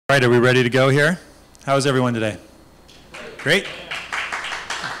All right, are we ready to go here? How is everyone today? Great.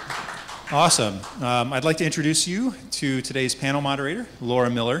 Awesome. I'd like to introduce you to today's panel moderator, Laura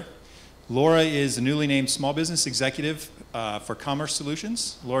Miller. Laura is the newly named Small Business Executive for Commerce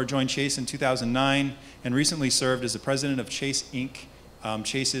Solutions. Laura joined Chase in 2009 and recently served as the president of Chase Inc.,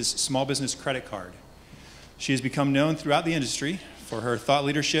 Chase's small business credit card. She has become known throughout the industry for her thought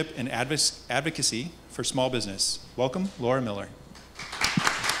leadership and advocacy for small business. Welcome, Laura Miller.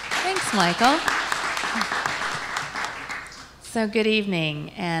 Thanks, Michael. So good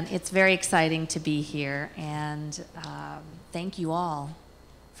evening, and it's very exciting to be here, and thank you all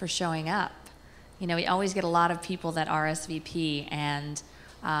for showing up. You know, we always get a lot of people that RSVP, and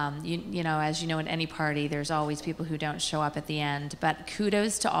you know, as you know, in any party, there's always people who don't show up at the end, but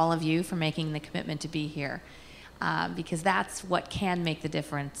kudos to all of you for making the commitment to be here, because that's what can make the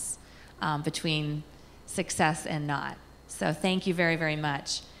difference between success and not. So thank you very, very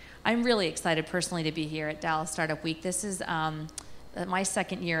much. I'm really excited personally to be here at Dallas Startup Week. This is my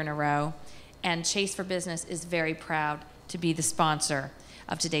second year in a row, and Chase for Business is very proud to be the sponsor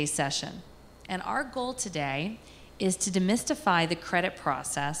of today's session. And our goal today is to demystify the credit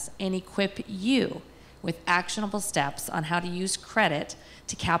process and equip you with actionable steps on how to use credit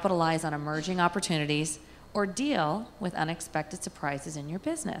to capitalize on emerging opportunities or deal with unexpected surprises in your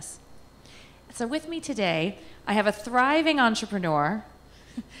business. So with me today, I have a thriving entrepreneur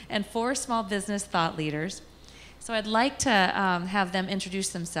and 4 small business thought leaders. So I'd like to have them introduce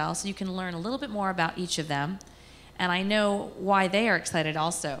themselves so you can learn a little bit more about each of them. And I know why they are excited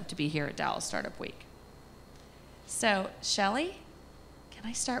also to be here at Dallas Startup Week. So, Shelley, can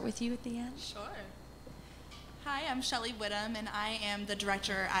I start with you at the end? Sure. Hi, I'm Shelley Whittam, and I am the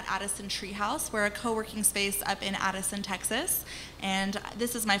director at Addison Treehouse. We're a co-working space up in Addison, Texas. And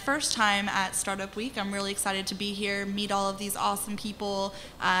this is my first time at Startup Week. I'm really excited to be here, meet all of these awesome people,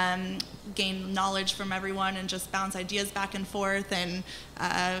 gain knowledge from everyone, and just bounce ideas back and forth, and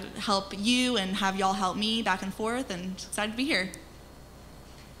help you and have y'all help me back and forth, and excited to be here.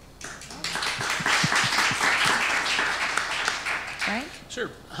 Frank? Sure.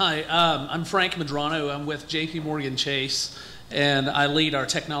 Hi, I'm Frank Medrano. I'm with JP Morgan Chase, and I lead our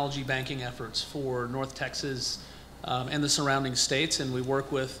technology banking efforts for North Texas and the surrounding states, and we work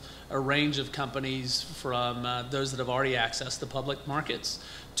with a range of companies from those that have already accessed the public markets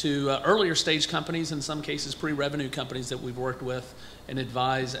to earlier stage companies, in some cases pre-revenue companies that we've worked with and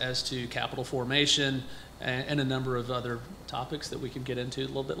advise as to capital formation and a number of other topics that we can get into a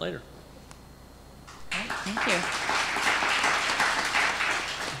little bit later. Great, thank you.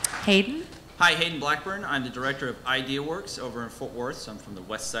 Hayden? Hi, Hayden Blackburn. I'm the director of IdeaWorks over in Fort Worth, so I'm from the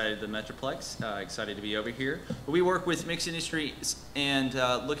west side of the Metroplex. Excited to be over here. But we work with mixed industries and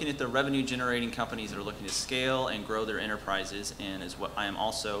looking at the revenue generating companies that are looking to scale and grow their enterprises, and is what I am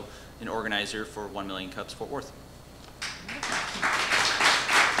also an organizer for 1 Million Cups Fort Worth.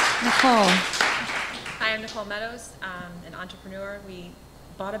 Nicole? Hi, I'm Nicole Meadows, an entrepreneur. We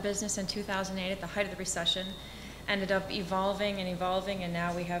bought a business in 2008 at the height of the recession. Ended up evolving, and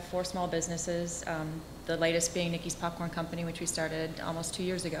now we have 4 small businesses, the latest being Nikki's Popcorn Company, which we started almost 2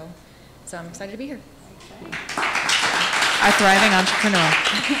 years ago. So I'm excited to be here. Our thriving entrepreneur.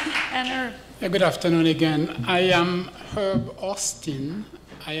 And Herb. Good afternoon again. I am Herb Austin.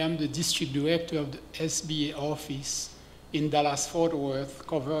 I am the district director of the SBA office in Dallas-Fort Worth,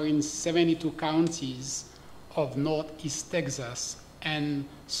 covering 72 counties of Northeast Texas, and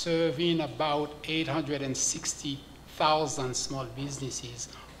serving about 860,000 small businesses,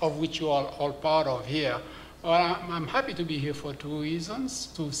 of which you are all part of here. Well, I'm happy to be here for 2 reasons: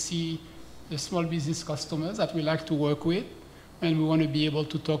 to see the small business customers that we like to work with, and we want to be able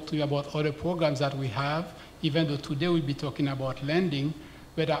to talk to you about other programs that we have, even though today we'll be talking about lending.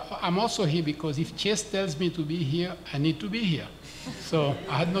 But I'm also here because if Chase tells me to be here, I need to be here. So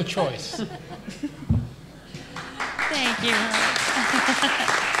I had no choice. Thank you.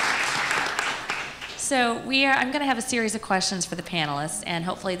 So I'm going to have a series of questions for the panelists, and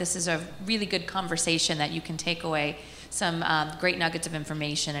hopefully this is a really good conversation that you can take away some great nuggets of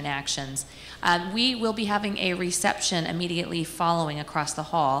information and actions. We will be having a reception immediately following across the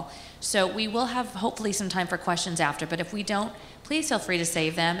hall, so we will have hopefully some time for questions after, but if we don't, please feel free to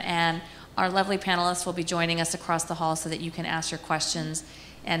save them, and our lovely panelists will be joining us across the hall so that you can ask your questions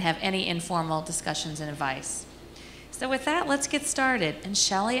and have any informal discussions and advice. So with that, let's get started. And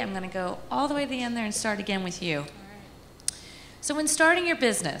Shelley, I'm going to go all the way to the end there and start again with you. All right. So when starting your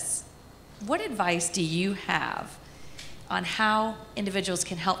business, what advice do you have on how individuals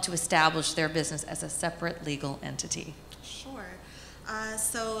can help to establish their business as a separate legal entity? Sure.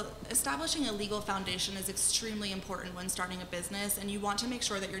 So establishing a legal foundation is extremely important when starting a business, and you want to make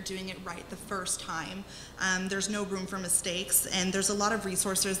sure that you're doing it right the first time. There's no room for mistakes, and there's a lot of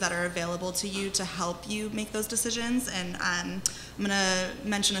resources that are available to you to help you make those decisions. And I'm going to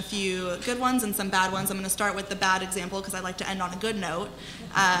mention a few good ones and some bad ones. I'm going to start with the bad example because I like to end on a good note.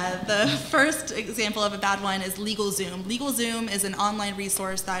 The first example of a bad one is LegalZoom. LegalZoom is an online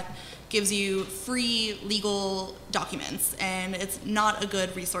resource that gives you free legal documents, and it's not a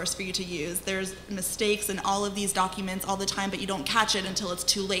good resource for you to use. There's mistakes in all of these documents all the time, but you don't catch it until it's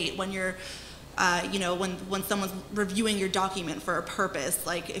too late when you're when someone's reviewing your document for a purpose,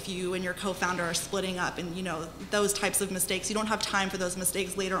 like if you and your co-founder are splitting up and those types of mistakes, you don't have time for those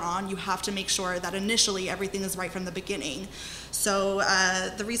mistakes later on. You have to make sure that initially everything is right from the beginning. So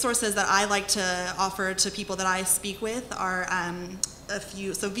the resources that I like to offer to people that I speak with are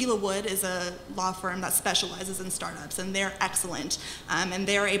so Vila Wood is a law firm that specializes in startups, and they're excellent, and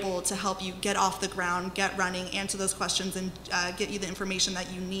they're able to help you get off the ground, get running, answer those questions, and get you the information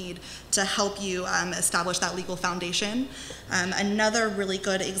that you need to help you establish that legal foundation. Another really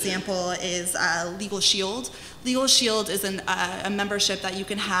good example is Legal Shield. Legal Shield is a membership that you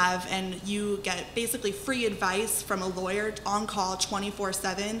can have, and you get basically free advice from a lawyer on call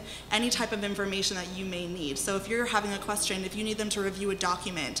 24/7, any type of information that you may need. So if you're having a question, if you need them to review a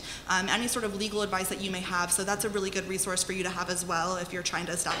document, any sort of legal advice that you may have, so that's a really good resource for you to have as well if you're trying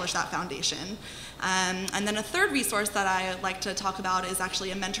to establish that foundation. And then a third resource that I like to talk about is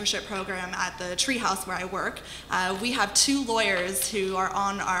actually a mentorship program at the Treehouse where I work. We have 2 lawyers who are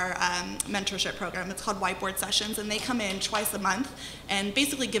on our mentorship program. It's called Whiteboard Sessions, and they come in twice a month and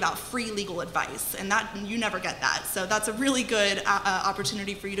basically give out free legal advice, and that you never get that. So that's a really good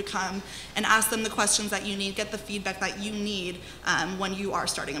opportunity for you to come and ask them the questions that you need, get the feedback that you need when you are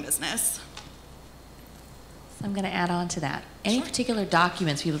starting a business. I'm going to add on to that. Any particular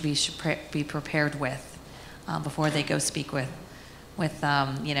documents people should be prepared with before they go speak with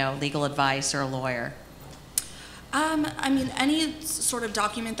legal advice or a lawyer? I mean, any sort of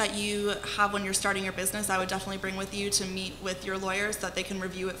document that you have when you're starting your business, I would definitely bring with you to meet with your lawyers so that they can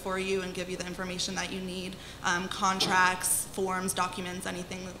review it for you and give you the information that you need. Contracts, forms, documents,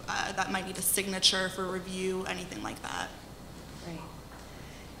 anything that might need a signature for review, anything like that. Great.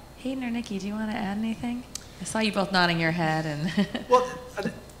 Hayden or Nikki, do you want to add anything? I saw you both nodding your head. And Well,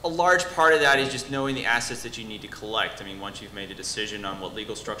 a large part of that is just knowing the assets that you need to collect. I mean, once you've made a decision on what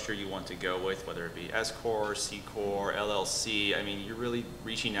legal structure you want to go with, whether it be S Corp, C Corp, LLC, I mean, you're really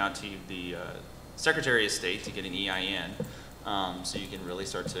reaching out to the Secretary of State to get an EIN, so you can really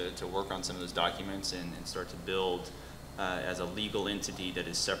start to work on some of those documents and start to build as a legal entity that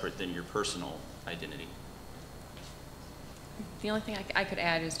is separate than your personal identity. The only thing I could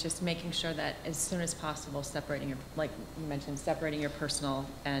add is just making sure that as soon as possible, separating your, like you mentioned, separating your personal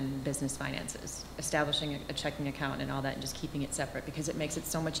and business finances, establishing a checking account and all that, and just keeping it separate, because it makes it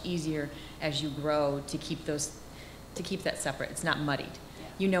so much easier as you grow to keep that separate. It's not muddied. Yeah.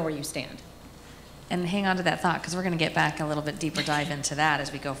 You know where you stand. And hang on to that thought, because we're going to get back a little bit deeper dive into that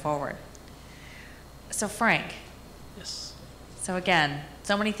as we go forward. So Frank. Yes. So again,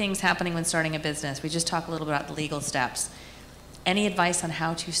 so many things happening when starting a business. We just talked a little bit about the legal steps. Any advice on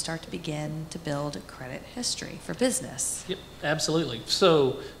how to start to begin to build credit history for business? Yep, absolutely.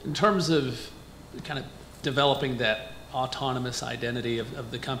 So in terms of kind of developing that autonomous identity of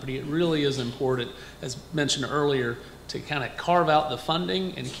the company, it really is important, as mentioned earlier, to kind of carve out the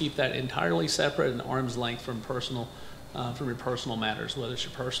funding and keep that entirely separate and arm's length from your personal matters, whether it's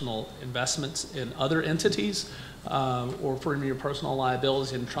your personal investments in other entities or from your personal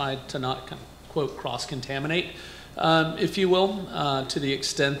liabilities, and try to not kind of, quote, cross-contaminate, if you will, to the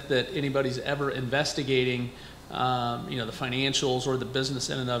extent that anybody's ever investigating, the financials or the business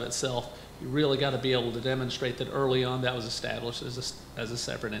in and of itself. You really got to be able to demonstrate that early on that was established as a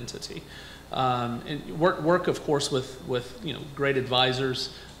separate entity. And work, of course, with great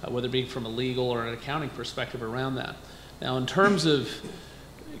advisors, whether it be from a legal or an accounting perspective around that. Now, in terms of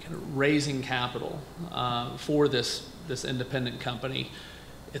kind of raising capital for this independent company,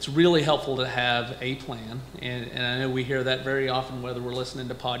 it's really helpful to have a plan, and I know we hear that very often, whether we're listening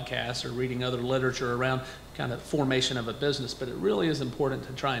to podcasts or reading other literature around kind of formation of a business, but it really is important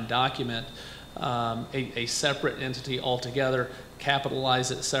to try and document a separate entity altogether,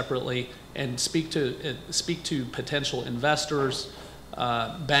 capitalize it separately, and speak to potential investors,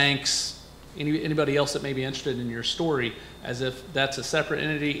 banks, anybody else that may be interested in your story, as if that's a separate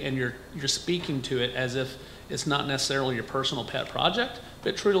entity, and you're speaking to it as if it's not necessarily your personal pet project,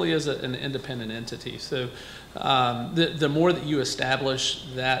 but truly is an independent entity. So the more that you establish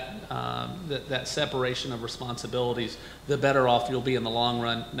that separation of responsibilities, the better off you'll be in the long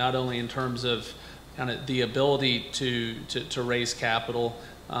run, not only in terms of kind of the ability to raise capital,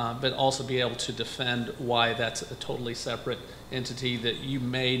 but also be able to defend why that's a totally separate entity that you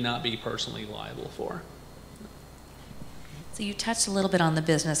may not be personally liable for. So you touched a little bit on the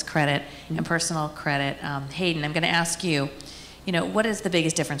business credit and personal credit. Hayden, I'm going to ask you, what is the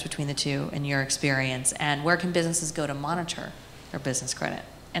biggest difference between the two in your experience, and where can businesses go to monitor their business credit,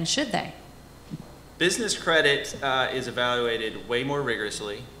 and should they? Business credit is evaluated way more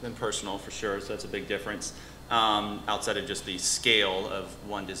rigorously than personal, for sure, so that's a big difference, outside of just the scale of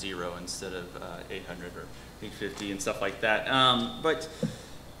 1 to 0 instead of 800 or 850 and stuff like that. But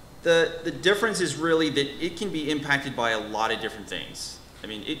the difference is really that it can be impacted by a lot of different things. I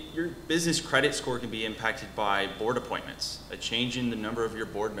mean, your business credit score can be impacted by board appointments, a change in the number of your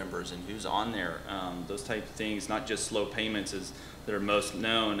board members and who's on there, those type of things, not just slow payments that are most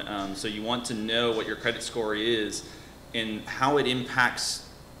known. So you want to know what your credit score is and how it impacts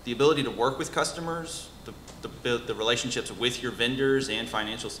the ability to work with customers, the relationships with your vendors and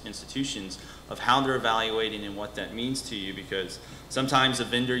financial institutions, of how they're evaluating and what that means to you, because sometimes a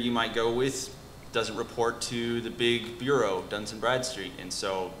vendor you might go with doesn't report to the big bureau, Duns & Bradstreet, and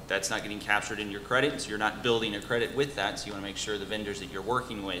so that's not getting captured in your credit, so you're not building a credit with that, so you want to make sure the vendors that you're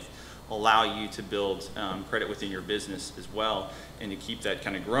working with allow you to build credit within your business as well, and to keep that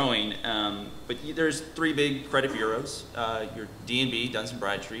kind of growing. But there's 3 big credit bureaus, your D&B, Duns &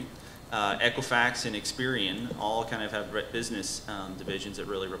 Bradstreet, Equifax and Experian all kind of have business divisions that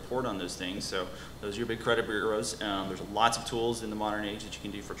really report on those things. So those are your big credit bureaus. There's lots of tools in the modern age that you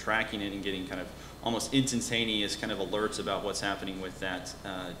can do for tracking it and getting kind of almost instantaneous kind of alerts about what's happening with that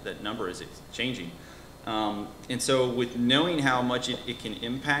number as it's changing. And so with knowing how much it can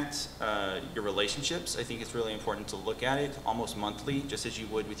impact your relationships, I think it's really important to look at it almost monthly, just as you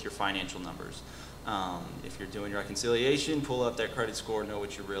would with your financial numbers. If you're doing reconciliation, pull up that credit score, know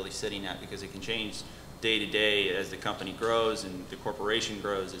what you're really sitting at, because it can change day to day as the company grows and the corporation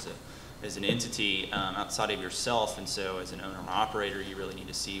grows as an entity outside of yourself. And so as an owner and operator, you really need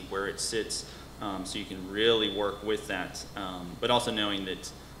to see where it sits so you can really work with that. But also knowing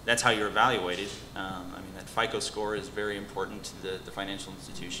that that's how you're evaluated. I mean, that FICO score is very important to the financial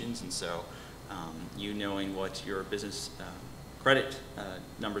institutions, and so you knowing what your business credit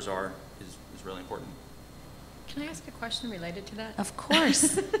numbers are is really important. Can I ask a question related to that? Of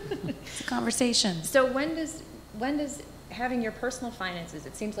course. It's a conversation. So when does having your personal finances,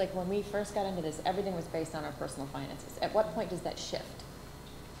 it seems like when we first got into this, everything was based on our personal finances. At what point does that shift?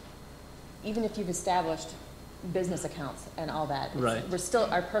 Even if you've established business accounts and all that, right,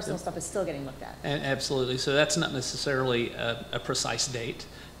 our personal stuff is still getting looked at. And absolutely. So that's not necessarily a precise date.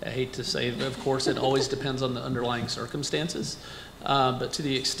 I hate to say, of course, it always depends on the underlying circumstances. But to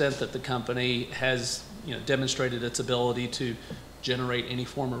the extent that the company has demonstrated its ability to generate any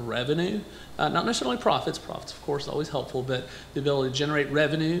form of revenue, not necessarily profits of course always helpful, but the ability to generate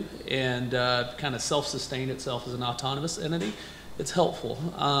revenue and kind of self-sustain itself as an autonomous entity, it's helpful.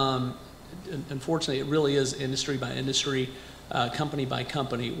 Unfortunately, it really is industry by industry, company by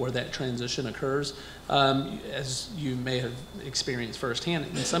company where that transition occurs. As you may have experienced firsthand,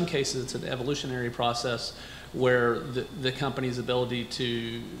 in some cases it's an evolutionary process where the company's ability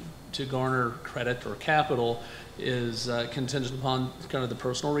to garner credit or capital is contingent upon kind of the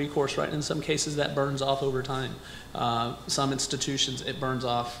personal recourse, right? In some cases that burns off over time. Some institutions it burns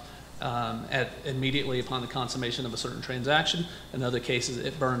off immediately upon the consummation of a certain transaction. In other cases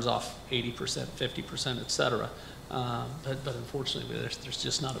it burns off 80%, 50%, et cetera. But unfortunately, there's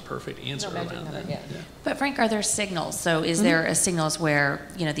just not a perfect answer around that. Yeah. But Frank, are there signals? So is there a signals where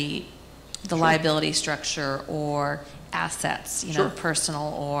the liability structure or assets, Sure.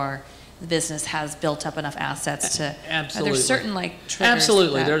 personal or the business has built up enough assets to? Absolutely. Are there certain triggers?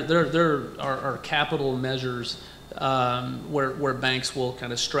 Absolutely. There are capital measures where banks will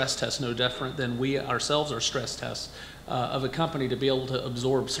kind of stress test, no different than we ourselves are stress tests of a company to be able to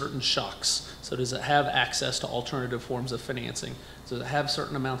absorb certain shocks. So does it have access to alternative forms of financing? Does it have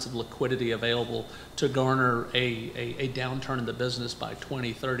certain amounts of liquidity available to garner a downturn in the business by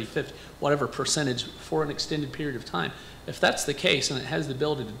 20, 30, 50, whatever percentage for an extended period of time? If that's the case and it has the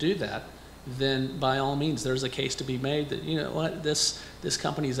ability to do that, then by all means there's a case to be made that this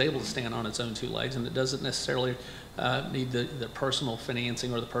company is able to stand on its own 2 legs, and it doesn't necessarily need the personal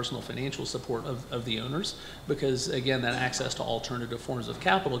financing or the personal financial support of the owners, because again, that access to alternative forms of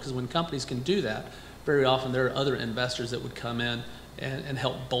capital, because when companies can do that, very often there are other investors that would come in and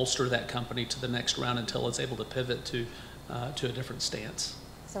help bolster that company to the next round until it's able to pivot to to a different stance.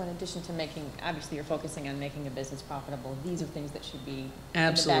 So in addition to making, obviously you're focusing on making a business profitable, these are things that should be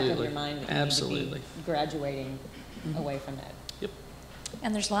Absolutely. in the back of your mind that you Absolutely. need to be graduating away from that. Yep.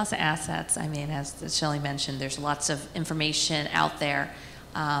 And there's lots of assets. I mean, as Shelley mentioned, there's lots of information out there,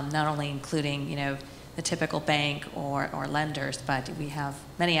 not only including, you know, the typical bank or lenders, but we have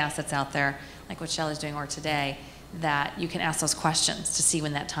many assets out there, like what Shelley's doing or today, that you can ask those questions to see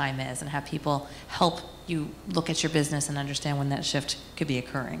when that time is and have people help you look at your business and understand when that shift could be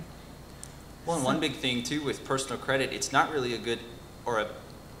occurring. Well, and one big thing too with personal credit, it's not really a good or a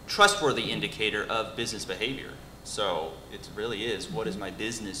trustworthy indicator of business behavior. So it really is, what is my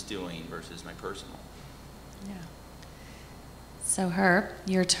business doing versus my personal? Yeah. So Herb,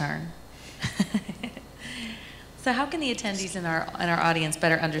 your turn. So how can the attendees in our audience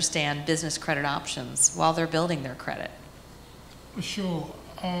better understand business credit options while they're building their credit? Sure.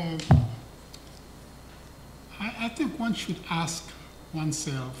 I think one should ask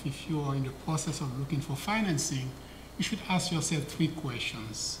oneself, if you are in the process of looking for financing, you should ask yourself 3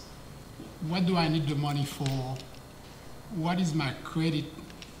 questions. What do I need the money for? What is my credit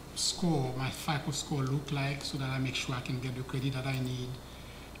score, my FICO score look like so that I make sure I can get the credit that I need?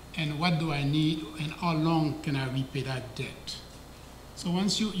 And what do I need and how long can I repay that debt? So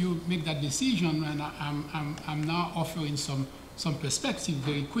once you make that decision, and I'm now offering some perspective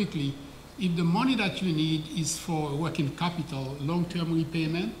very quickly. If the money that you need is for working capital, long-term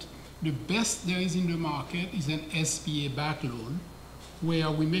repayment, the best there is in the market is an SBA back loan, where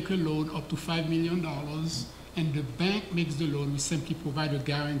we make a loan up to $5 million, and the bank makes the loan. We simply provide a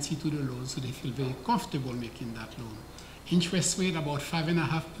guarantee to the loan, so they feel very comfortable making that loan. Interest rate about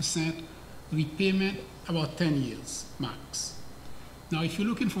 5.5%, repayment about 10 years max. Now, if you're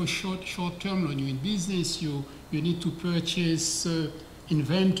looking for a short-term loan, you're in business, you need to purchase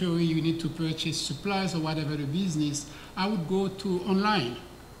inventory, you need to purchase supplies or whatever the business, I would go to online.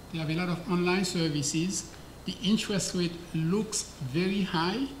 They have a lot of online services. The interest rate looks very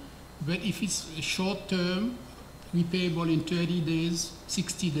high, but if it's short-term, repayable in 30 days,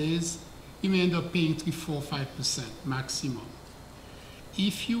 60 days, you may end up paying 3, 4, 5% maximum.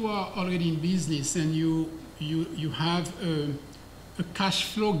 If you are already in business and you have a cash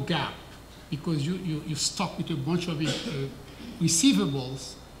flow gap because you're stuck with a bunch of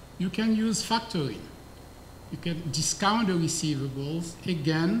receivables, you can use factoring. You can discount the receivables.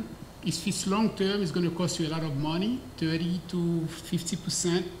 Again, if it's long term, it's going to cost you a lot of money, 30 to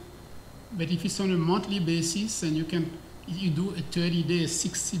 50%. But if it's on a monthly basis and you do a 30 days,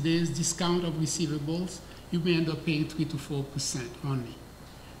 60 days discount of receivables, you may end up paying 3 to 4% only.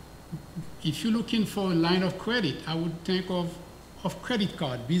 If you're looking for a line of credit, I would think of credit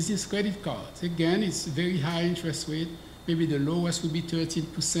card, business credit cards. Again, it's very high interest rate. Maybe the lowest would be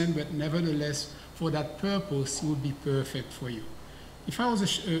 13%, but nevertheless, for that purpose, it would be perfect for you. If I was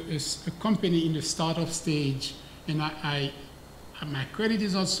a company in the startup stage and my credit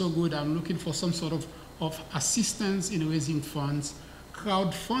is not so good, I'm looking for some sort of assistance in raising funds,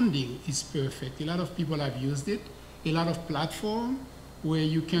 crowdfunding is perfect. A lot of people have used it. A lot of platforms where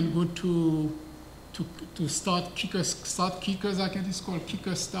you can go to start Kickers, I guess it's called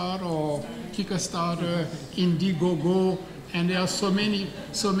Kickstarter or Kickstarter, Indiegogo, and there are so many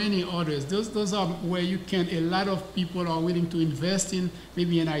others. Those are where a lot of people are willing to invest in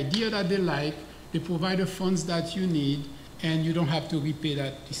maybe an idea that they like. They provide the funds that you need, and you don't have to repay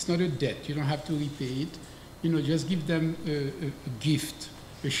that. It's not a debt. You don't have to repay it. Just give them a gift,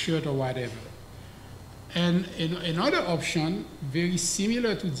 a shirt or whatever. And another option, very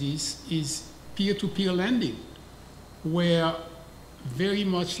similar to this, is peer-to-peer lending, where very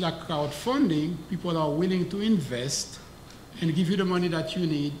much like crowdfunding, people are willing to invest and give you the money that you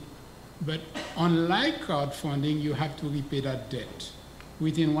need. But unlike crowdfunding, you have to repay that debt.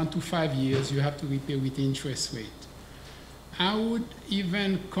 Within 1 to 5 years, you have to repay with interest rate. I would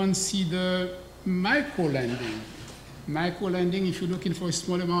even consider micro-lending. Micro-lending, if you're looking for a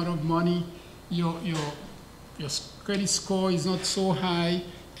small amount of money, your credit score is not so high.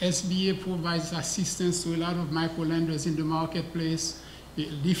 SBA provides assistance to a lot of micro-lenders in the marketplace. The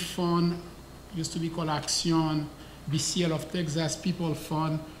LIF Fund, used to be called Action, BCL of Texas, People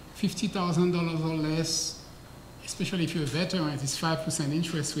Fund, $50,000 or less, especially if you're a veteran, it's 5%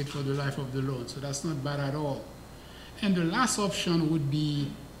 interest rate for the life of the loan, so that's not bad at all. And the last option would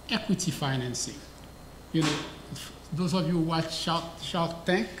be equity financing. Those of you who watch Shark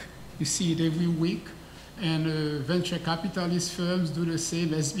Tank, you see it every week. And venture capitalist firms do the same.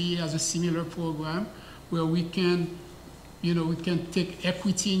 SBA has a similar program where we can take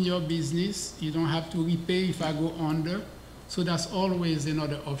equity in your business. You don't have to repay if I go under. So that's always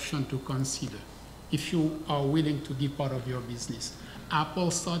another option to consider. if you are willing to give part of your business.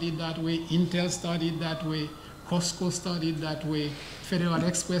 Apple started that way, Intel started that way, Costco started that way, Federal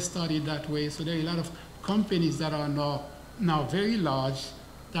Express started that way. So there are a lot of companies that are now very large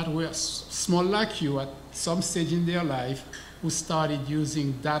that were small like you at some stage in their life who started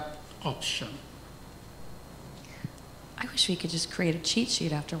using that option. I wish we could just create a cheat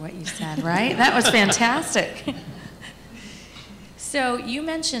sheet after what you said, right? That was fantastic. So you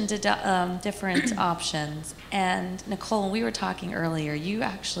mentioned different options, and Nicole, we were talking earlier, you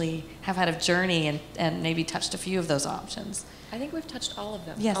actually have had a journey and maybe touched a few of those options. I think we've touched all of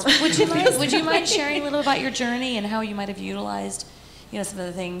them. Yes. Would you mind sharing a little about your journey and how you might have utilized, some of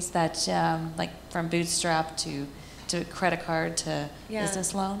the things that, like from Bootstrap to credit card to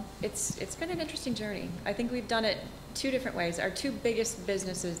business loan? It's been an interesting journey. I think we've done it two different ways. Our two biggest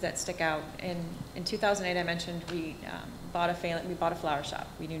businesses that stick out, in 2008, I mentioned we bought a flower shop.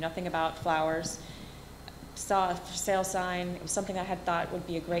 We knew nothing about flowers. Saw a for sale sign. It was something I had thought would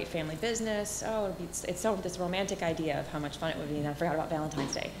be a great family business. It's sort of this romantic idea of how much fun it would be, and I forgot about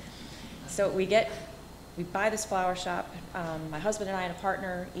Valentine's Day. So we buy this flower shop. My husband and I and a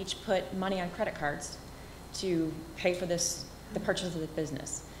partner each put money on credit cards to pay for the purchase of the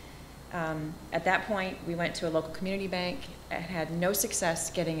business. At that point, we went to a local community bank and had no success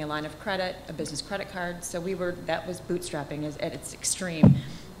getting a line of credit, a business credit card. So that was bootstrapping at its extreme.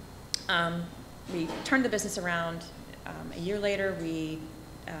 We turned the business around. A year later, we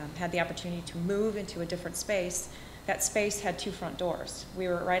had the opportunity to move into a different space. That space had two front doors. We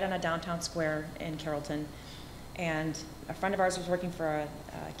were right on a downtown square in Carrollton, and a friend of ours was working for a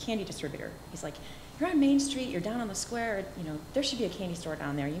candy distributor. He's like, "You're on Main Street, you're down on the square, there should be a candy store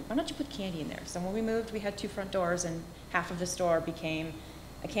down there. Why don't you put candy in there?" So when we moved, we had two front doors, and half of the store became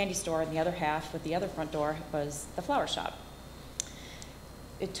a candy store, and the other half with the other front door was the flower shop.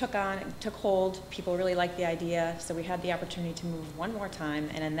 It took hold. People really liked the idea, so we had the opportunity to move one more time,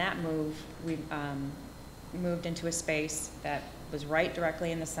 and in that move, we moved into a space that was right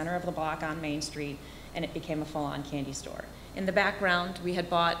directly in the center of the block on Main Street, and it became a full-on candy store. In the background, we had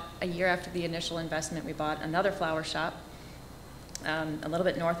bought, a year after the initial investment, we bought another flower shop a little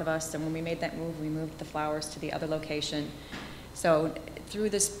bit north of us, and when we made that move, we moved the flowers to the other location. So through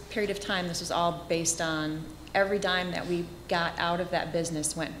this period of time, this was all based on every dime that we got out of that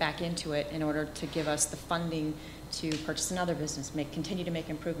business went back into it in order to give us the funding to purchase another business, continue to make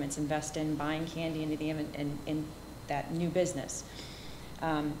improvements, invest in buying candy in that new business.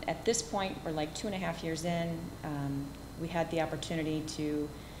 At this point, we're like 2.5 years in. We had the opportunity to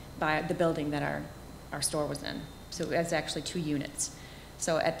buy the building that our store was in. So it was actually 2 units.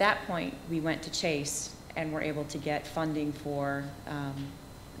 So at that point, we went to Chase and were able to get funding for,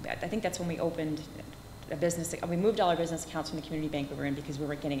 I think that's when we opened a business. We moved all our business accounts from the community bank we were in because we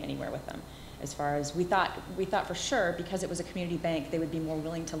weren't getting anywhere with them. As far as we thought for sure, because it was a community bank, they would be more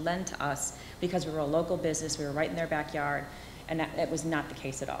willing to lend to us because we were a local business, we were right in their backyard, and that was not the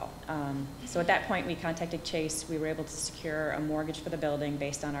case at all. So at that point, we contacted Chase. We were able to secure a mortgage for the building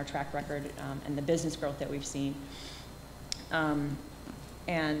based on our track record and the business growth that we've seen.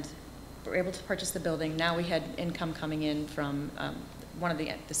 And we were able to purchase the building. Now we had income coming in from one of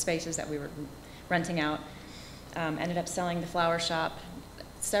the spaces that we were renting out. Ended up selling the flower shop.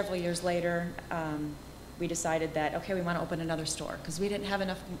 Several years later, we decided that, okay, we want to open another store because we didn't have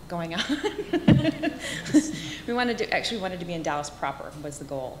enough going on. We wanted to be in Dallas proper was the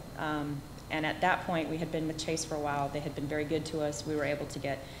goal. And at that point, we had been with Chase for a while. They had been very good to us. We were able to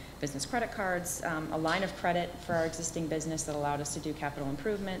get business credit cards, a line of credit for our existing business that allowed us to do capital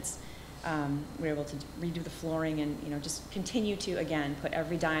improvements. We were able to redo the flooring and just continue to, again, put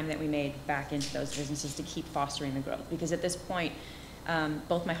every dime that we made back into those businesses to keep fostering the growth. Because at this point,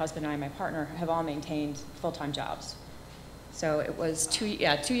 both my husband and I, my partner, have all maintained full-time jobs. So it was 2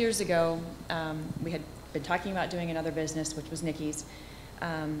 years ago, we had been talking about doing another business, which was Nikki's.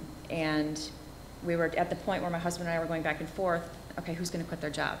 And we were at the point where my husband and I were going back and forth, okay, who's going to quit their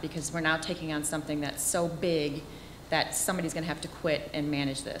job? Because we're now taking on something that's so big that somebody's going to have to quit and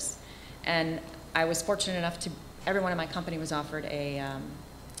manage this. And I was fortunate enough everyone in my company was offered a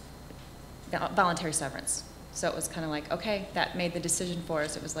voluntary severance. So it was kind of like, okay, that made the decision for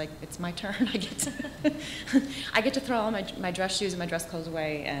us. It was like, it's my turn. I get to throw all my dress shoes and my dress clothes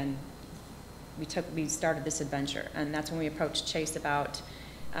away, and we started this adventure. And that's when we approached Chase about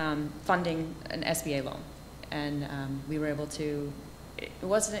funding an SBA loan. And we were able to, I'm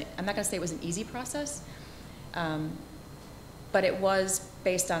not going to say it was an easy process, but it was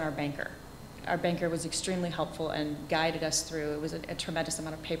based on our banker. Our banker was extremely helpful and guided us through. It was a tremendous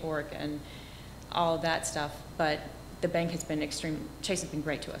amount of paperwork and all of that stuff, but the bank has been Chase has been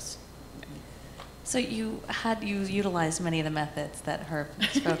great to us. So you utilized many of the methods that Herb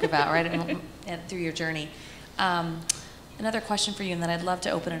spoke about, right, and through your journey. Another question for you, and then I'd love to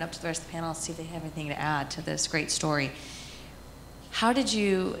open it up to the rest of the panel, see if they have anything to add to this great story. How did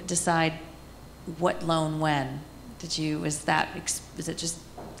you decide what loan when? Is it just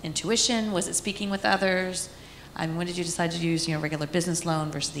intuition? Was it speaking with others? I mean, when did you decide to use, regular business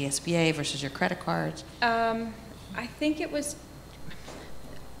loan versus the SBA versus your credit cards? I think it was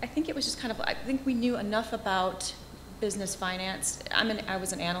just kind of, I think we knew enough about business finance. I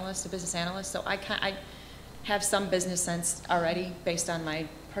was an analyst, a business analyst, so I have some business sense already based on my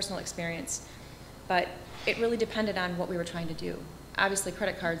personal experience, but it really depended on what we were trying to do. Obviously,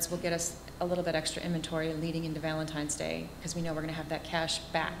 credit cards will get us a little bit extra inventory leading into Valentine's Day because we know we're going to have that cash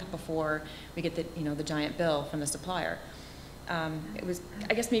back before we get the giant bill from the supplier. It was,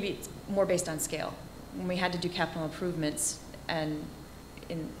 I guess maybe it's more based on scale. When we had to do capital improvements and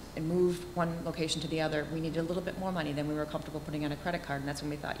move one location to the other, we needed a little bit more money than we were comfortable putting on a credit card, and that's when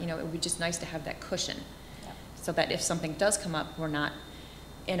we thought, it would be just nice to have that cushion, so that if something does come up, we're not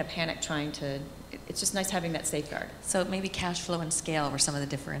in a panic trying to. It's just nice having that safeguard. So maybe cash flow and scale were some of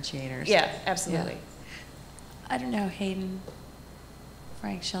the differentiators. Yeah, absolutely. Yeah. I don't know, Hayden,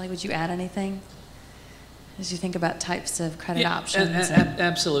 Frank, Shelley, would you add anything as you think about types of credit options?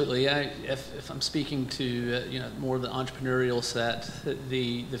 Absolutely. If I'm speaking to more of the entrepreneurial set,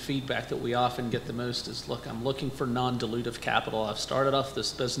 the feedback that we often get the most is, look, I'm looking for non-dilutive capital. I've started off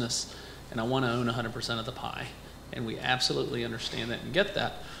this business, and I want to own 100% of the pie. And we absolutely understand that and get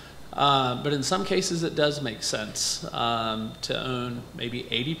that. But in some cases, it does make sense to own maybe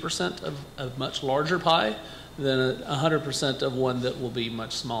 80% of a much larger pie than 100% of one that will be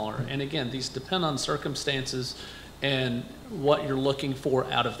much smaller. And again, these depend on circumstances and what you're looking for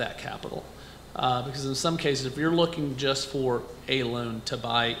out of that capital. Because in some cases, if you're looking just for a loan to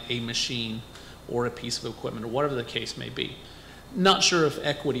buy a machine or a piece of equipment or whatever the case may be, not sure if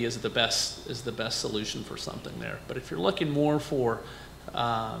equity is the best solution for something there. But if you're looking more for,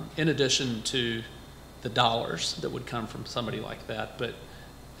 in addition to the dollars that would come from somebody like that, but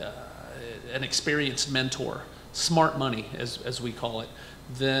an experienced mentor, smart money as we call it,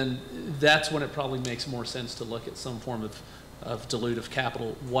 then that's when it probably makes more sense to look at some form of dilutive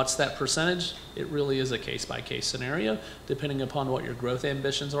capital. What's that percentage? It really is a case-by-case scenario, depending upon what your growth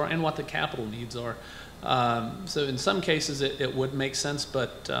ambitions are and what the capital needs are. So in some cases it would make sense,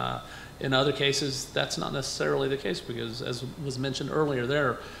 but in other cases that's not necessarily the case, because as was mentioned earlier, there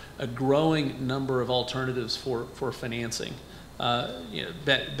are a growing number of alternatives for financing.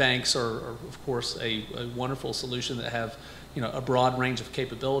 Banks are of course a wonderful solution that have a broad range of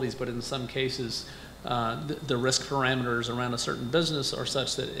capabilities, but in some cases the risk parameters around a certain business are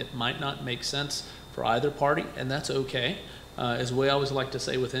such that it might not make sense for either party, and that's okay. As we always like to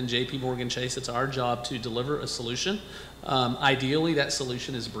say within JP Morgan Chase, it's our job to deliver a solution. Ideally, that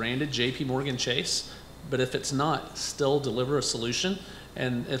solution is branded JP Morgan Chase, but if it's not, still deliver a solution.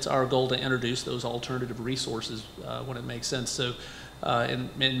 And it's our goal to introduce those alternative resources when it makes sense. So in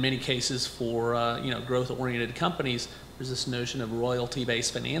many cases for growth-oriented companies, there's this notion of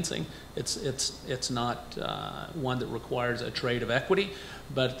royalty-based financing. It's not one that requires a trade of equity,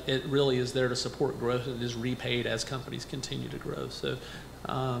 but it really is there to support growth and is repaid as companies continue to grow. So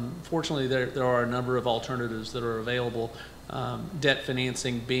fortunately, there are a number of alternatives that are available, debt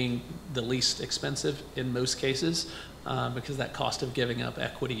financing being the least expensive in most cases, because that cost of giving up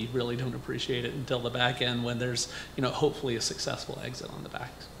equity, you really don't appreciate it until the back end when there's hopefully a successful exit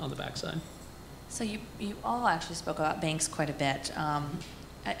on the backside. So you all actually spoke about banks quite a bit.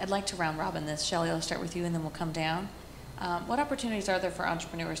 I'd like to round robin this. Shelley, I'll start with you and then we'll come down. What opportunities are there for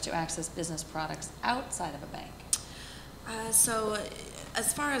entrepreneurs to access business products outside of a bank? So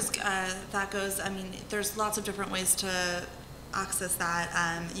as far as that goes, I mean, there's lots of different ways to access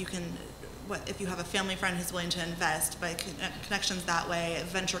that. You can, if you have a family friend who's willing to invest, by connections that way,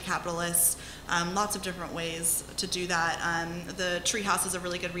 venture capitalists, lots of different ways to do that. The Treehouse is a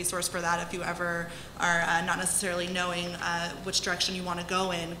really good resource for that. If you ever are not necessarily knowing which direction you want to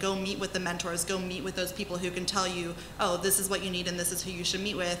go in, go meet with the mentors, go meet with those people who can tell you, oh, this is what you need and this is who you should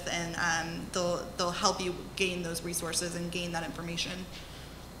meet with, and they'll help you gain those resources and gain that information.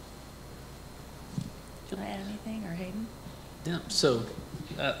 Do you want to add anything, or Hayden? Yeah, so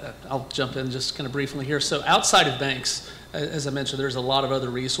I'll jump in just kind of briefly here. So outside of banks, as I mentioned, there's a lot of other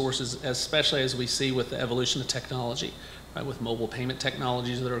resources, especially as we see with the evolution of technology, right? With mobile payment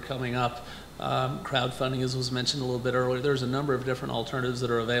technologies that are coming up, crowdfunding, as was mentioned a little bit earlier. There's a number of different alternatives that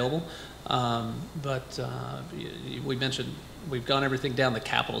are available, but we mentioned we've gone everything down the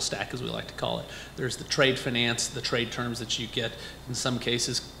capital stack, as we like to call it. There's the trade finance, the trade terms that you get. In some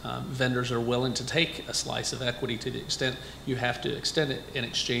cases, vendors are willing to take a slice of equity to the extent you have to extend it in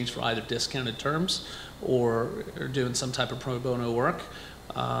exchange for either discounted terms or doing some type of pro bono work.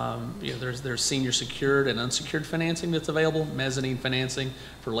 There's senior secured and unsecured financing that's available, mezzanine financing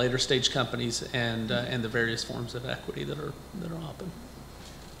for later stage companies, and the various forms of equity that are open.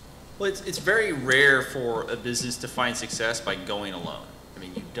 Well, it's very rare for a business to find success by going alone. I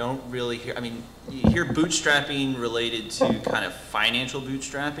mean, you don't really hear, you hear bootstrapping related to kind of financial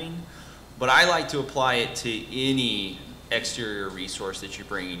bootstrapping, but I like to apply it to any exterior resource that you're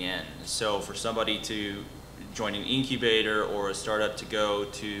bringing in. So for somebody to join an incubator or a startup to go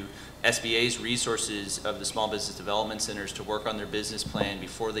to SBA's resources of the Small Business Development Centers to work on their business plan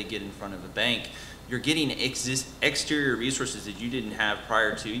before they get in front of a bank, you're getting exterior resources that you didn't have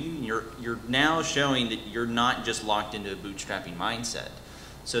prior to you, and you're now showing that you're not just locked into a bootstrapping mindset.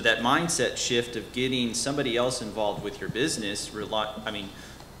 So that mindset shift of getting somebody else involved with your business,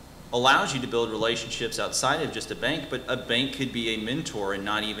 allows you to build relationships outside of just a bank, but a bank could be a mentor and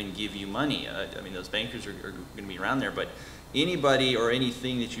not even give you money. Those bankers are going to be around there, but anybody or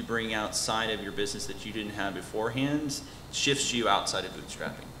anything that you bring outside of your business that you didn't have beforehand shifts you outside of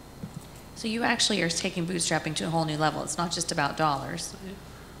bootstrapping. So you actually are taking bootstrapping to a whole new level. It's not just about dollars.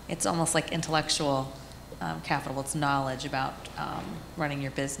 It's almost like intellectual capital. It's knowledge about running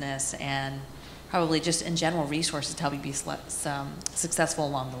your business and probably just in general resources to help you be successful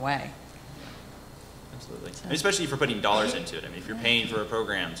along the way. Absolutely. So. Especially if you're putting dollars into it. If you're paying for a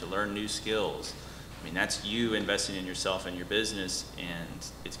program to learn new skills, that's you investing in yourself and your business, and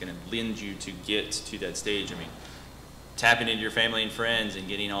it's going to lend you to get to that stage. Tapping into your family and friends and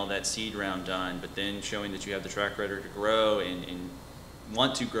getting all that seed round done, but then showing that you have the track record to grow and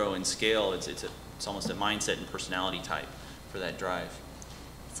want to grow and scale. It's almost a mindset and personality type for that drive.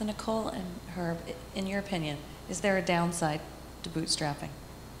 So Nicole and Herb, in your opinion, is there a downside to bootstrapping?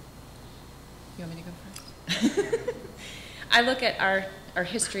 You want me to go first? I look at our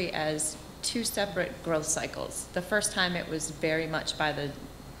history as two separate growth cycles. The first time it was very much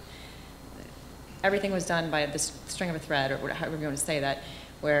everything was done by the string of a thread, or however you want to say that,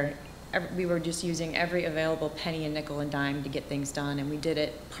 where we were just using every available penny and nickel and dime to get things done, and we did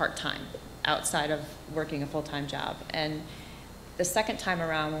it part-time, outside of working a full-time job. And the second time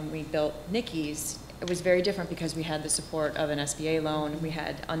around when we built Nikki's, it was very different because we had the support of an SBA loan. We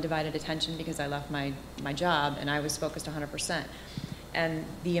had undivided attention because I left my job and I was focused 100%. And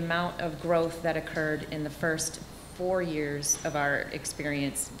the amount of growth that occurred in the first 4 years of our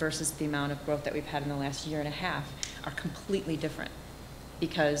experience versus the amount of growth that we've had in the last year and a half are completely different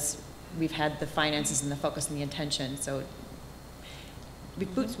because we've had the finances and the focus and the attention. So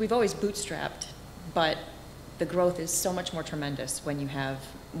we've always bootstrapped, but the growth is so much more tremendous when you have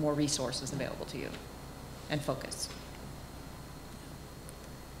more resources available to you and focus.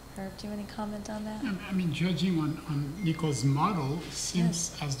 Herb, do you want to comment on that? Judging on Nicole's model,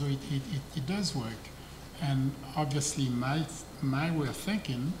 seems as though it does work. And obviously my way of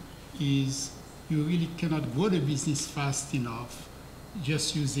thinking is you really cannot grow the business fast enough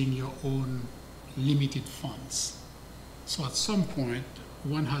just using your own limited funds. So at some point,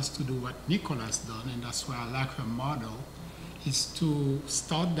 one has to do what Nicole has done, and that's why I like her model, is to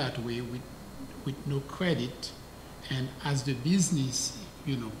start that way with no credit. And as the business,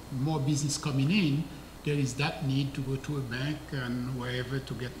 more business coming in, there is that need to go to a bank and wherever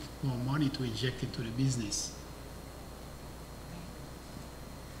to get more money to inject into the business.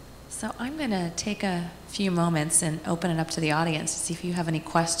 So I'm going to take a few moments and open it up to the audience to see if you have any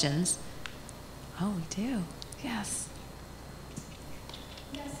questions. Oh, we do. Yes.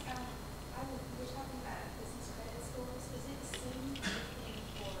 Yes, we're talking about business credit scores. Is it the same thing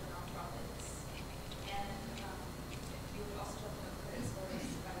for nonprofits? And you were also talking about credit scores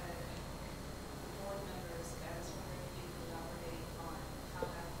board members. I was wondering if you could elaborate on how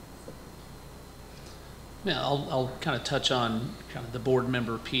that works. Yeah, I'll kind of touch on kind of the board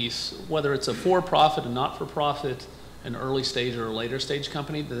member piece. Whether it's a for-profit, a not-for-profit, an early stage or a later stage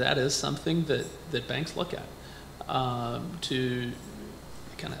company, that is something that banks look at to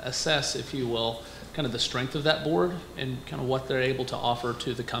kind of assess, if you will, kind of the strength of that board and kind of what they're able to offer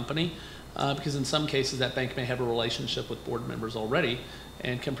to the company. Because in some cases that bank may have a relationship with board members already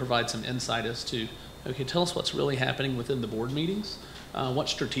and can provide some insight as to, okay, tell us what's really happening within the board meetings. What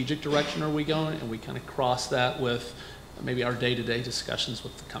strategic direction are we going? And we kind of cross that with maybe our day-to-day discussions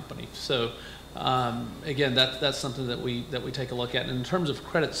with the company. So again, that's something that we take a look at. And in terms of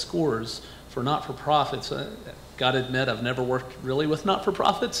credit scores for not-for-profits, got to admit, I've never worked really with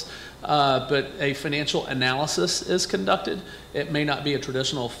not-for-profits, but a financial analysis is conducted. It may not be a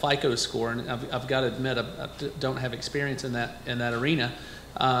traditional FICO score, and I've got to admit, I don't have experience in that arena.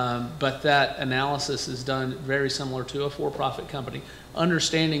 But that analysis is done very similar to a for-profit company.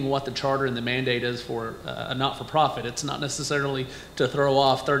 Understanding what the charter and the mandate is for a not-for-profit. It's not necessarily to throw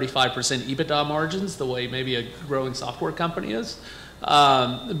off 35% EBITDA margins the way maybe a growing software company is,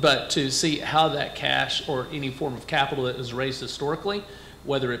 but to see how that cash or any form of capital that is raised historically,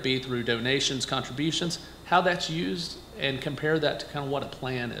 whether it be through donations, contributions, how that's used, and compare that to kind of what a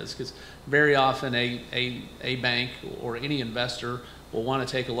plan is. Because very often a bank or any investor will want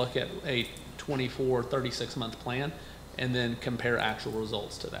to take a look at a 24, 36-month plan and then compare actual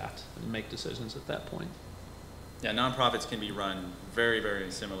results to that and make decisions at that point. Yeah, nonprofits can be run very, very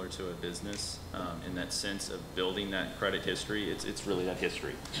similar to a business in that sense of building that credit history. It's really that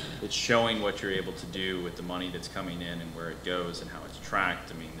history. It's showing what you're able to do with the money that's coming in and where it goes and how it's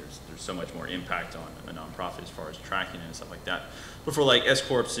tracked. I mean, there's so much more impact on a nonprofit as far as tracking and stuff like that. But for like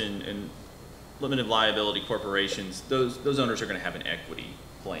S-corps and limited liability corporations, those owners are going to have an equity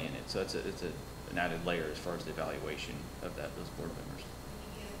play in it. So it's an added layer as far as the evaluation of those board members.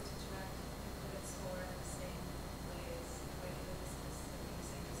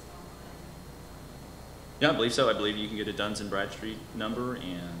 Yeah, I believe so. I believe you can get a Duns and Bradstreet number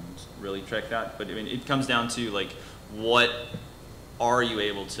and really track that. But I mean, it comes down to like, what are you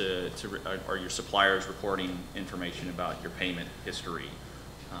able are your suppliers reporting information about your payment history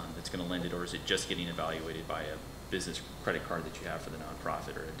that's going to lend it, or is it just getting evaluated by a business credit card that you have for the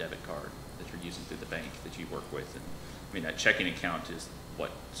nonprofit or a debit card that you're using through the bank that you work with? And I mean, that checking account is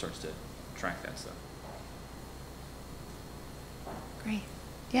what starts to track that stuff. Great.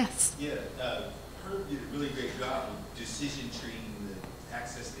 Yes. Yeah. Herb did a really great job of decision treeing the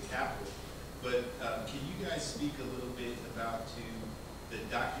access to capital, but can you guys speak a little bit about the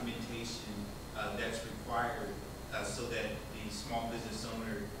documentation that's required so that the small business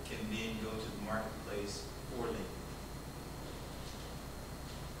owner can then go to the marketplace for lending?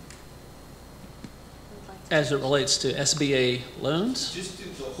 As it relates to SBA loans? Just to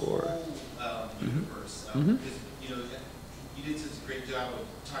the whole universe. Because, you know, you did such a great job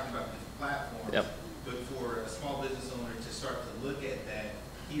of talking about different platforms. Yep. But for a small business owner to start to look at that,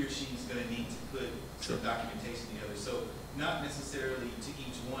 he or she's going to need to put some documentation together. So not necessarily to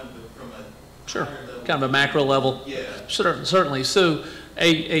each one, but from a higher level. Kind of a macro level. Yeah. Certainly. So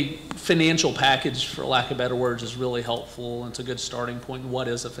a financial package, for lack of better words, is really helpful. It's a good starting point. What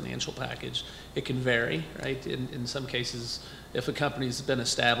is a financial package? It can vary, right? In some cases, if a company's been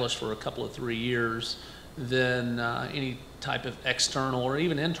established for a couple of 3 years, then any type of external or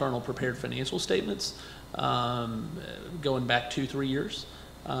even internal prepared financial statements going back 2-3 years,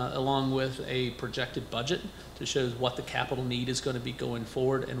 along with a projected budget to show what the capital need is going to be going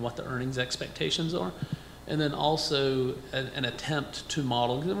forward and what the earnings expectations are. And then also an attempt to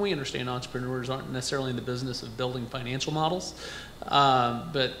model, because we understand entrepreneurs aren't necessarily in the business of building financial models,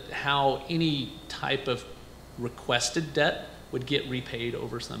 but how any type of requested debt would get repaid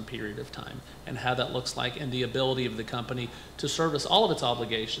over some period of time, and how that looks like, and the ability of the company to service all of its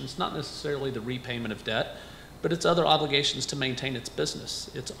obligations, not necessarily the repayment of debt, but its other obligations to maintain its business,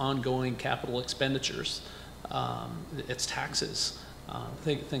 its ongoing capital expenditures, its taxes,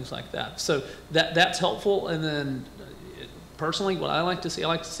 things like that. So that's helpful. And then personally, what I like to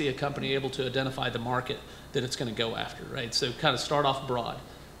see a company able to identify the market that it's going to go after, right? So kind of start off broad.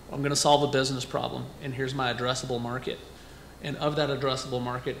 I'm going to solve a business problem, and here's my addressable market. And of that addressable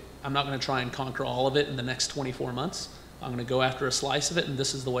market, I'm not going to try and conquer all of it in the next 24 months. I'm going to go after a slice of it, and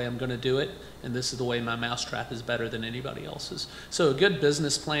this is the way I'm going to do it, and this is the way my mousetrap is better than anybody else's. So a good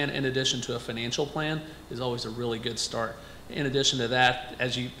business plan in addition to a financial plan is always a really good start. In addition to that,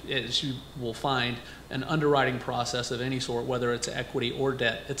 as you will find, an underwriting process of any sort, whether it's equity or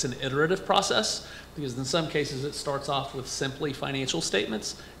debt, it's an iterative process, because in some cases it starts off with simply financial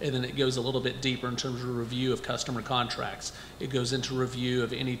statements, and then it goes a little bit deeper in terms of review of customer contracts. It goes into review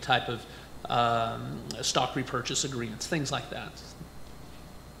of any type of stock repurchase agreements, things like that.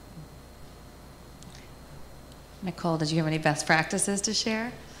 Nicole, did you have any best practices to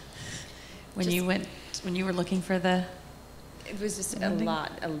share when you were looking for the? It was just a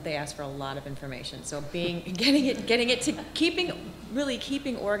lot. They asked for a lot of information. So getting it to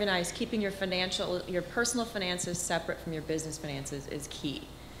keeping organized, keeping your personal finances separate from your business finances is key,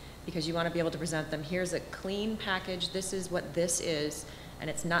 because you want to be able to present them. Here's a clean package. This is what this is, and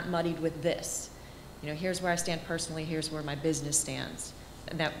it's not muddied with this. You know, here's where I stand personally. Here's where my business stands.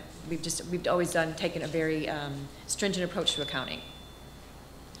 And that we've always taken a very stringent approach to accounting.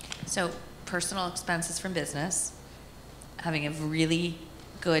 So personal expenses from business, having a really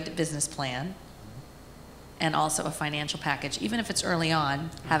good business plan, and also a financial package, even if it's early on,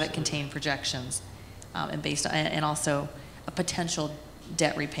 have it contain projections, and based on, and also a potential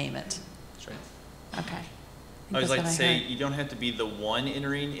debt repayment. That's right. Okay. I always like to say you don't have to be the one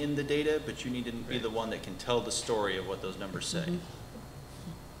entering in the data, but you need to be the one that can tell the story of what those numbers say.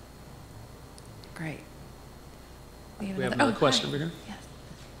 Great. We have another question over here. Yes.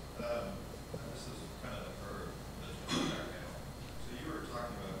 This is kind of for the background. So you were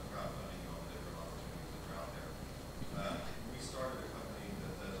talking about crowdfunding and all the different opportunities that are out there. We started a company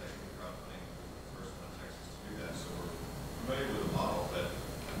that does actually crowdfunding, the first one in Texas to do that. So we're familiar with the model, but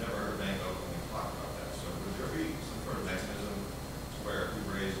I've never heard a bank openly talk about that. So would there be some sort of mechanism to where if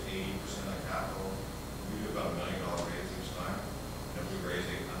we raise 80% of capital, we do about $1 million raise each time? And if we raise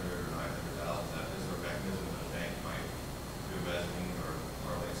 800 or 900,000, that is there a mechanism that a bank might do a mezzanine or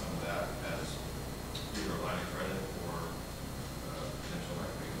parlay some of that as either a line of credit or potential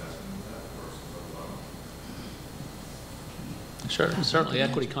equity investment in that or some sort of loan? Sure, certainly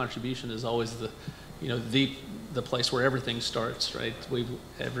equity contribution is always the, the place where everything starts, right?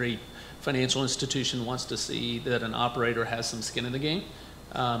 Every financial institution wants to see that an operator has some skin in the game,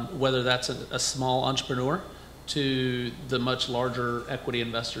 whether that's a small entrepreneur to the much larger equity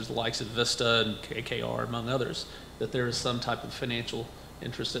investors, the likes of Vista and KKR, among others, that there is some type of financial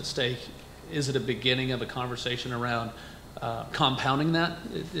interest at stake. Is it a beginning of a conversation around compounding that?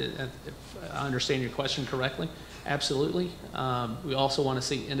 If I understand your question correctly, absolutely. We also want to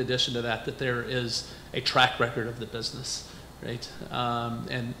see, in addition to that, that there is a track record of the business, right?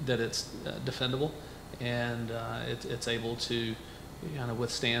 And that it's defendable and it's able to kind of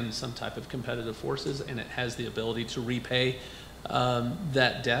withstand some type of competitive forces, and it has the ability to repay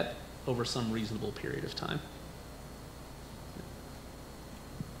that debt over some reasonable period of time.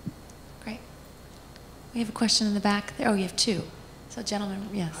 Great. We have a question in the back there. Oh, you have two. So, gentlemen,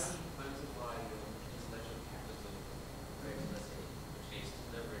 yes.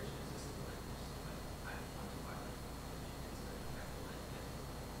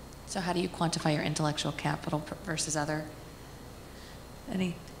 So how do you quantify your intellectual capital versus other?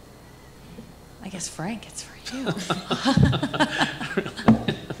 Any? I guess, Frank, it's for you.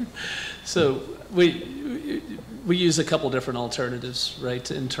 So we use a couple different alternatives,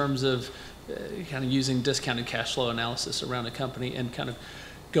 right, in terms of kind of using discounted cash flow analysis around a company and kind of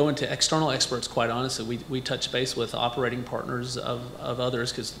going to external experts. Quite honestly, we touch base with operating partners of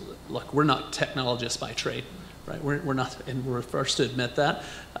others because, look, we're not technologists by trade. Right, we're not, and we're first to admit that,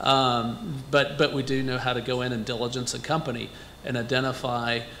 but we do know how to go in and diligence a company and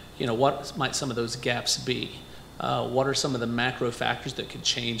identify, what might some of those gaps be. What are some of the macro factors that could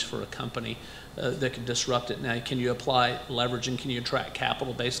change for a company that could disrupt it? Now, can you apply leverage and can you attract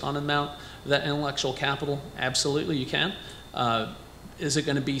capital based on an amount of that intellectual capital? Absolutely, you can. Is it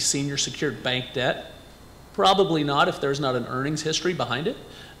going to be senior secured bank debt? Probably not if there's not an earnings history behind it.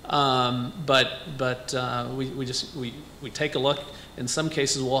 We take a look. In some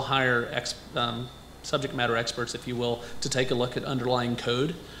cases, we'll hire subject matter experts, if you will, to take a look at underlying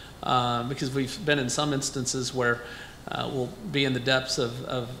code, because we've been in some instances where we'll be in the depths of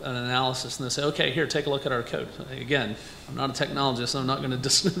an analysis and they'll say, okay, here, take a look at our code. Again, I'm not a technologist, so I'm not going to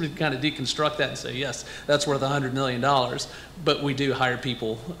just kind of deconstruct that and say, yes, that's worth $100 million, but we do hire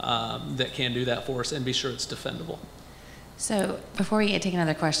people that can do that for us and be sure it's defendable. So before we take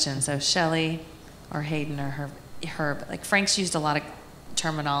another question, so Shelley or Hayden or Herb, like Frank's used a lot of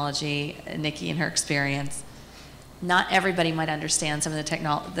terminology, Nikki in her experience. Not everybody might understand some of the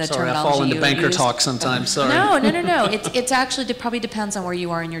terminology. Sorry, I fall into banker talk sometimes, sorry. No. It's actually, it probably depends on where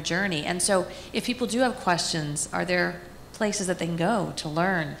you are in your journey. And so if people do have questions, are there places that they can go to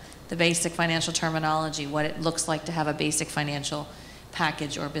learn the basic financial terminology, what it looks like to have a basic financial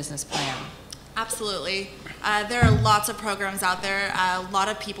package or business plan? Absolutely. There are lots of programs out there, a lot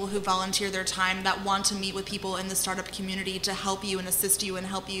of people who volunteer their time that want to meet with people in the startup community to help you and assist you and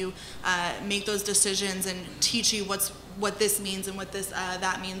help you make those decisions and teach you what this means and what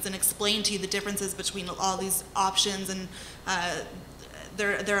that means and explain to you the differences between all these options. And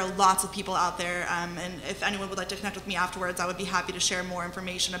there are lots of people out there, and if anyone would like to connect with me afterwards, I would be happy to share more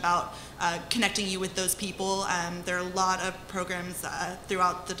information about connecting you with those people. There are a lot of programs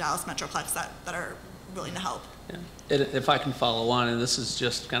throughout the Dallas Metroplex that are willing to help. Yeah. If I can follow on, and this is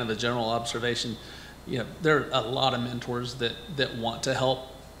just kind of a general observation, there are a lot of mentors that want to help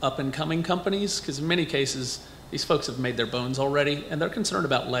up and coming companies, because in many cases These folks have made their bones already, and they're concerned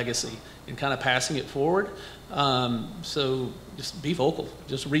about legacy and kind of passing it forward. So just be vocal.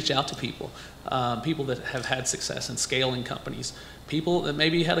 Just reach out to people, people that have had success in scaling companies, people that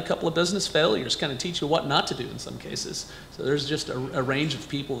maybe had a couple of business failures, kind of teach you what not to do in some cases. So there's just a range of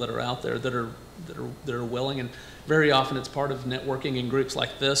people that are out there that are willing, and very often it's part of networking in groups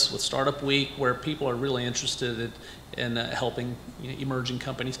like this with Startup Week, where people are really interested in helping emerging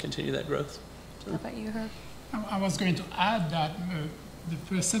companies continue that growth. How about you, Herb? I was going to add that the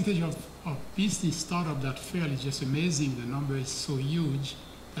percentage of business startup that fail is just amazing. The number is so huge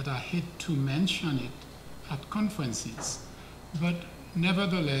that I hate to mention it at conferences. But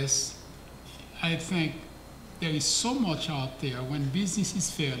nevertheless, I think there is so much out there. When businesses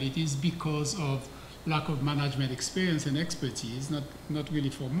fail, it is because of lack of management experience and expertise, not really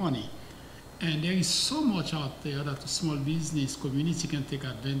for money. And there is so much out there that the small business community can take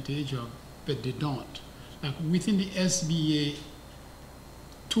advantage of, but they don't. Like within the SBA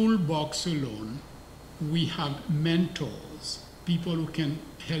toolbox alone, we have mentors, people who can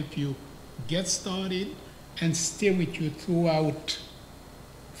help you get started and stay with you throughout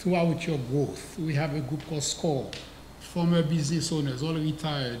your growth. We have a group called SCORE, former business owners, all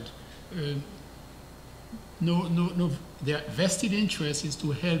retired. Their vested interest is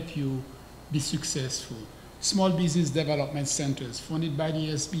to help you be successful. Small business development centers funded by the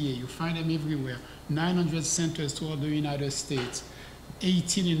SBA, you find them everywhere. 900 centers throughout the United States,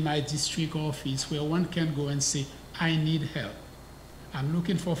 18 in my district office, where one can go and say, I need help. I'm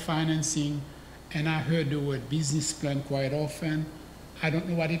looking for financing, and I heard the word business plan quite often. I don't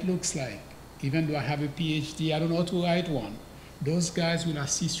know what it looks like. Even though I have a PhD, I don't know how to write one. Those guys will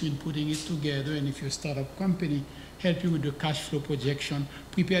assist you in putting it together, and if you're a startup company, help you with the cash flow projection,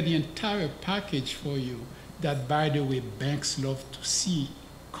 prepare the entire package for you that, by the way, banks love to see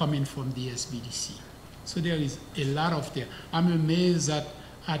coming from the SBDC. So there is a lot of there. I'm amazed at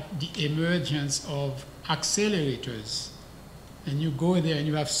the emergence of accelerators. And you go there and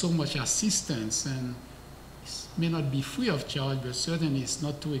you have so much assistance, and it may not be free of charge, but certainly it's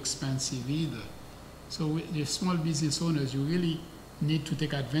not too expensive either. So with the small business owners, you really need to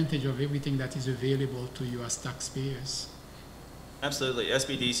take advantage of everything that is available to you as taxpayers. Absolutely.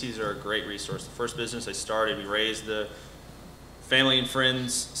 SBDCs are a great resource. The first business I started, we raised the family and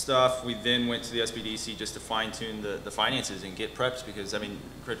friends stuff. We then went to the SBDC just to fine-tune the finances and get prepped because, I mean,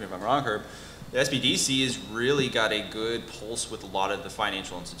 correct me if I'm wrong, Herb, the SBDC has really got a good pulse with a lot of the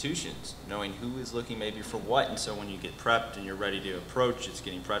financial institutions, knowing who is looking maybe for what. And so when you get prepped and you're ready to approach, it's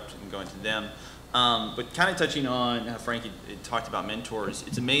getting prepped and going to them. But kind of touching on how Frank had talked about mentors,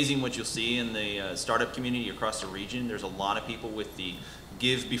 it's amazing what you'll see in the startup community across the region. There's a lot of people with the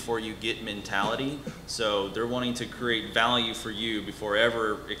give before you get mentality. So they're wanting to create value for you before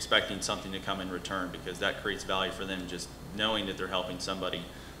ever expecting something to come in return, because that creates value for them, just knowing that they're helping somebody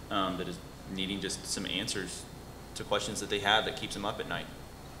that is needing just some answers to questions that they have that keeps them up at night.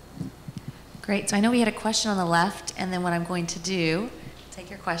 Great. So I know we had a question on the left, and then what I'm going to do, take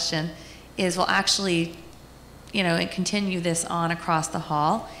your question, is we'll actually, continue this on across the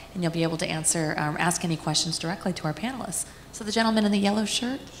hall, and you'll be able to answer, ask any questions directly to our panelists. So the gentleman in the yellow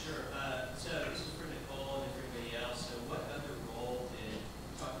shirt. Sure. So this is for Nicole and everybody else. So what other role did,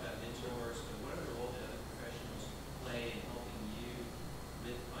 we talked about mentors, but what other role did other professionals play in helping you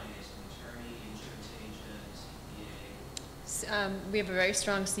with finance, an attorney, insurance agent, CPA? We have a very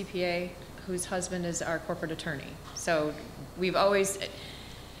strong CPA whose husband is our corporate attorney. So we've always,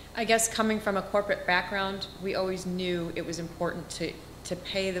 I guess coming from a corporate background, we always knew it was important to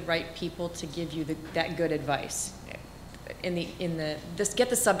pay the right people to give you that good advice. Get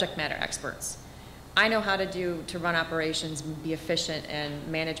the subject matter experts. I know how to run operations and be efficient and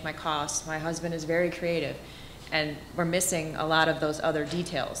manage my costs. My husband is very creative, and we're missing a lot of those other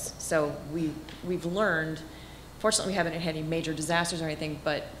details. So we've learned, fortunately we haven't had any major disasters or anything,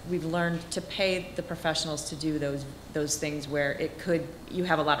 but we've learned to pay the professionals to do those things where you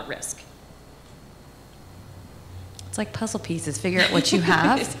have a lot of risk. It's like puzzle pieces. Figure out what you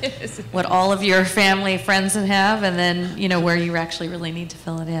have, what all of your family, friends have, and then where you actually really need to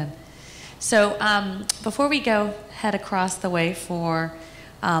fill it in. So before we head across the way for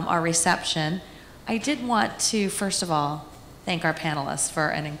our reception, I did want to first of all thank our panelists for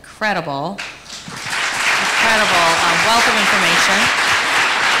an incredible wealth of information.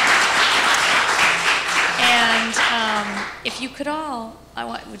 And if you could all,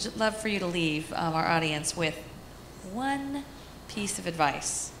 would love for you to leave our audience with one piece of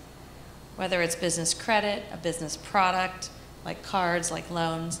advice, whether it's business credit, a business product, like cards, like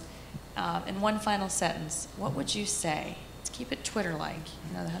loans, in one final sentence, what would you say Let's keep it Twitter-like,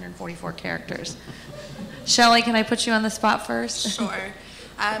 you know, the 144 characters. Shelley, can I put you on the spot first? Sure.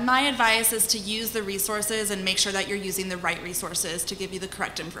 My advice is to use the resources and make sure that you're using the right resources to give you the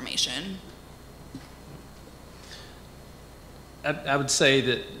correct information. I would say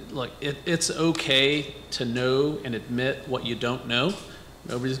that, look, it's okay to know and admit what you don't know.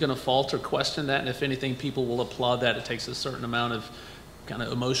 Nobody's going to fault or question that, and if anything, people will applaud that. It takes a certain amount of kind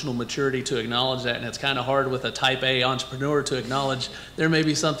of emotional maturity to acknowledge that, and it's kind of hard with a type A entrepreneur to acknowledge there may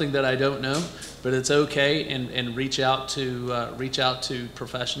be something that I don't know, but it's okay, and reach out to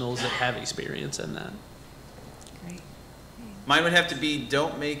professionals that have experience in that. Great. Mine would have to be,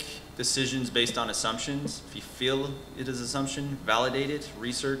 don't make decisions based on assumptions. If you feel it is assumption, validate it,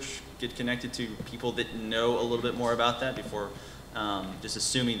 research, get connected to people that know a little bit more about that before just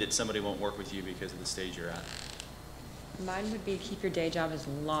assuming that somebody won't work with you because of the stage you're at. Mine would be keep your day job as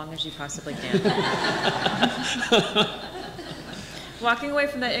long as you possibly can. Walking away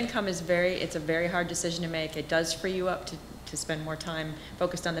from that income is it's a very hard decision to make. It does free you up to spend more time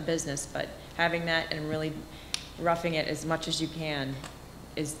focused on the business, but having that and really roughing it as much as you can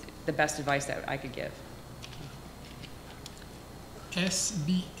is the best advice that I could give.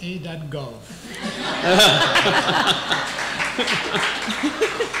 SBA.gov.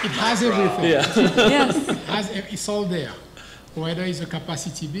 It has everything. Yeah. Yes. It's all there. Whether it's the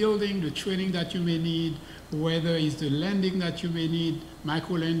capacity building, the training that you may need, whether it's the lending that you may need,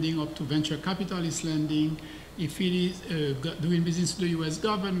 micro lending up to venture capitalist lending, if it is doing business with the US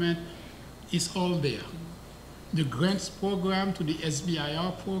government, it's all there. The grants program to the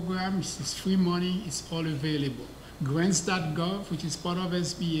SBIR program, it's free money, it's all available. Grants.gov, which is part of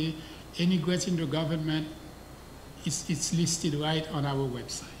SBA, any grants in the government, it's listed right on our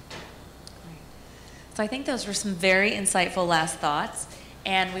website. So I think those were some very insightful last thoughts,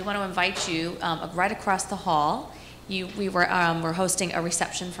 and we want to invite you right across the hall. We're hosting a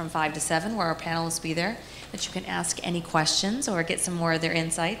reception from 5 to 7 where our panelists will be there, that you can ask any questions or get some more of their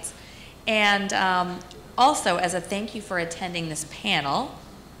insights. And also, as a thank you for attending this panel,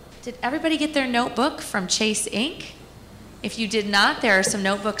 did everybody get their notebook from Chase Inc.? If you did not, there are some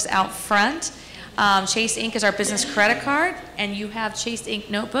notebooks out front. Chase Inc. is our business credit card, and you have Chase Inc.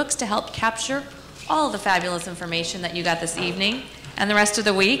 notebooks to help capture all the fabulous information that you got this evening and the rest of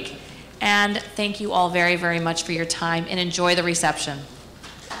the week. And thank you all very, very much for your time, and enjoy the reception.